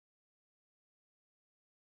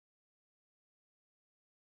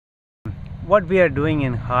what we are doing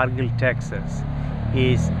in Hargill, Texas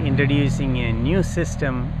is introducing a new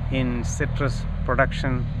system in citrus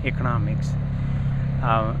production economics,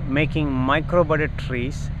 making micro-budded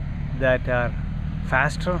trees that are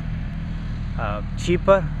faster,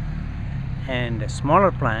 cheaper and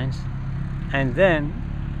smaller plants, and then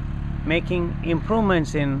making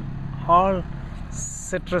improvements in all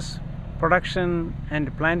citrus production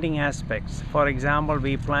and planting aspects. For example,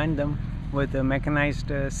 we plant them with a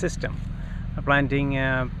mechanized system, planting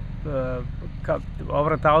over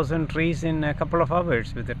 1,000 trees in a couple of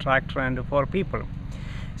hours with a tractor and 4 people.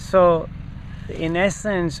 So in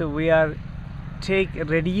essence, we are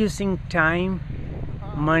reducing time,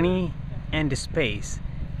 money and space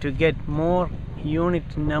to get more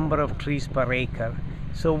unit number of trees per acre.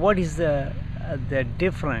 So what is the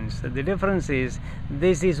difference? The difference is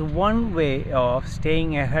this is one way of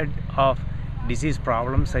staying ahead of disease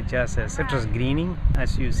problems such as citrus greening,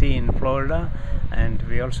 as you see in Florida, and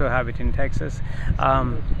we also have it in Texas,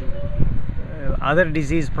 other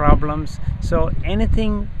disease problems. So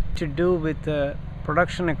anything to do with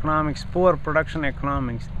production economics, poor production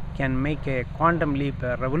economics, can make a quantum leap,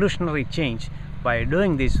 a revolutionary change by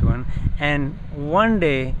doing this one. And one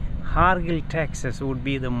day Hargill, Texas would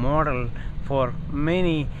be the model for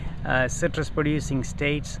many citrus producing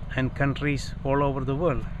states and countries all over the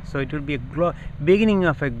world. So it will be a beginning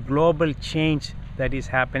of a global change that is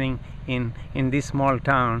happening in this small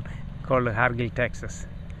town called Hargill, Texas.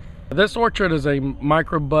 This orchard is a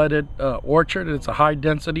micro-budded orchard. It's a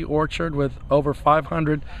high-density orchard with over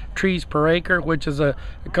 500 trees per acre, which is a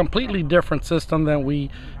completely different system than we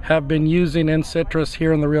have been using in citrus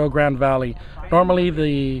here in the Rio Grande Valley. Normally,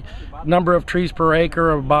 the number of trees per acre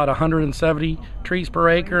are about 170 trees per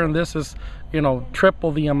acre, and this is,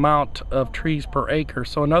 triple the amount of trees per acre.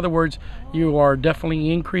 So in other words, you are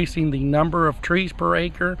definitely increasing the number of trees per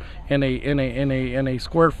acre in a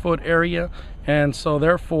square foot area. And so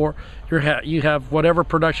therefore you have whatever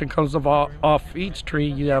production comes off each tree,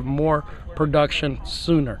 you have more production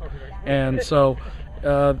sooner. And so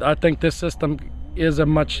I think this system is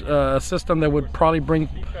a system that would probably bring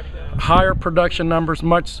higher production numbers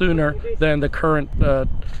much sooner than the current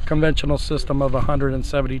conventional system of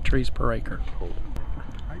 170 trees per acre.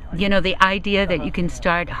 The idea that you can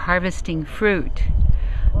start harvesting fruit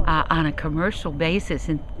on a commercial basis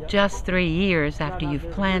in just 3 years after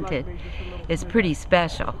you've planted is pretty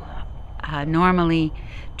special. Normally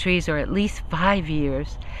trees are at least 5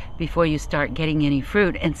 years before you start getting any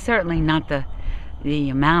fruit, and certainly not the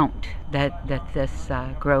amount that this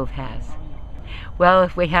grove has. Well,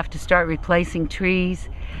 if we have to start replacing trees,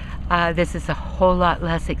 this is a whole lot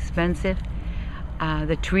less expensive.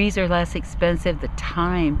 The trees are less expensive. The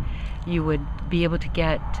time you would be able to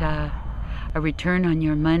get a return on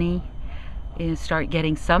your money, and start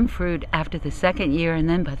getting some fruit after the 2nd year, and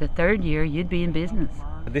then by the 3rd year you'd be in business.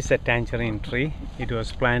 This is a tangerine tree. It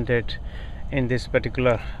was planted in this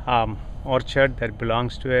particular orchard that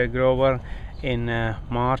belongs to a grower in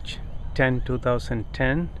March 10,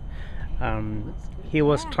 2010. He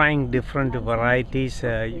was trying different varieties.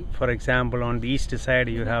 For example, on the east side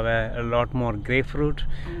you have a lot more grapefruit,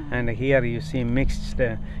 and here you see mixed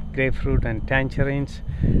grapefruit and tangerines.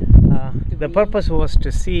 The purpose was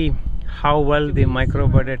to see how well the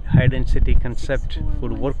micro-budded high density concept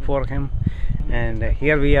would work for him. And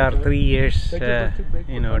here we are 3 years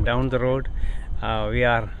down the road. We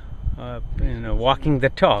are walking the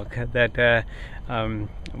talk that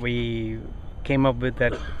we came up with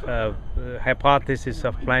that hypothesis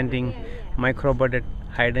of planting micro-budded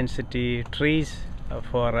high density trees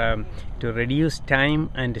to reduce time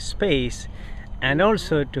and space, and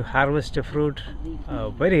also to harvest the fruit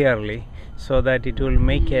very early, so that it will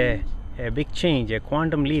make a big change, a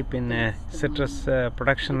quantum leap in citrus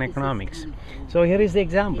production economics. So here is the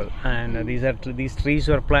example, and these trees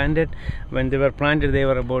were planted. When they were planted, they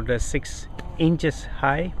were about 6 inches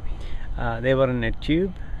high. They were in a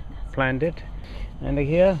tube planted, and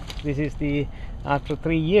here this is after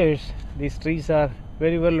 3 years these trees are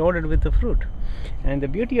very well loaded with the fruit. And the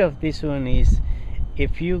beauty of this one is,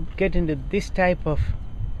 if you get into this type of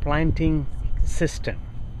planting system,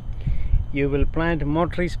 you will plant more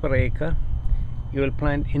trees per acre, you will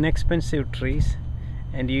plant inexpensive trees,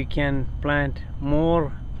 and you can plant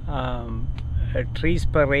more trees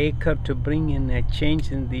per acre to bring in a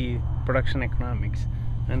change in the production economics.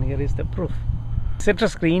 And here is the proof.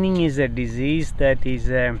 Citrus greening is a disease that is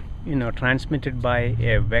transmitted by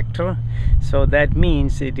a vector, so that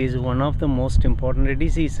means it is one of the most important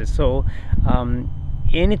diseases. So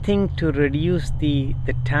anything to reduce the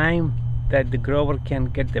time that the grower can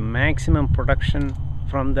get the maximum production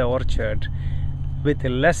from the orchard with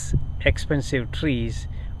less expensive trees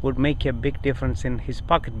would make a big difference in his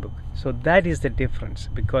pocketbook. So that is the difference,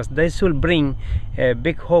 because this will bring a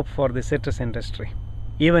big hope for the citrus industry,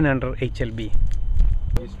 even under HLB.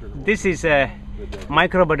 This is a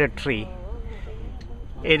micro-budded tree.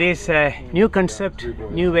 It is a new concept,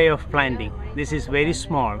 new way of planting. This is very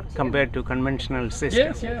small compared to conventional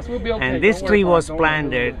system. Yes, we'll be okay. And this tree was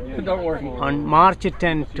planted Don't worry. on March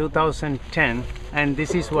 10, 2010, and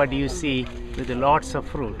this is what you see with lots of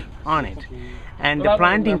fruit on it. And the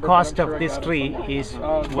planting cost of this tree is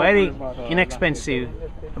very inexpensive,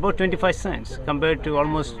 about 25 cents compared to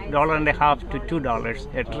almost $1.50 to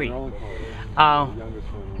 $2 a tree.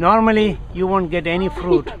 Normally you won't get any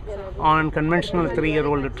fruit on conventional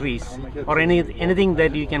 3-year-old trees or anything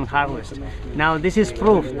that you can harvest. Now this is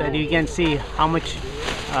proof that you can see how much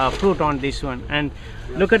fruit on this one, and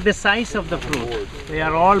look at the size of the fruit. They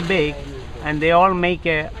are all big, and they all make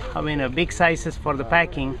big sizes for the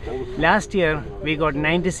packing. Last year we got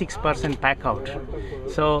 96% pack out.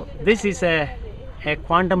 So this is a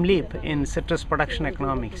quantum leap in citrus production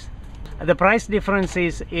economics. The price difference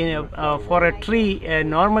is for a tree, a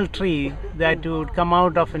normal tree that would come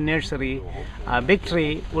out of a nursery, a big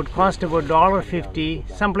tree would cost about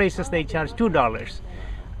 $1.50. Some places they charge $2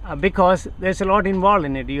 because there's a lot involved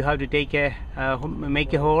in it. You have to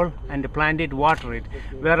make a hole and plant it, water it.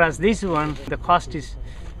 Whereas this one, the cost is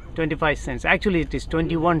 25 cents. Actually, it is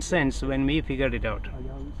 21 cents when we figured it out.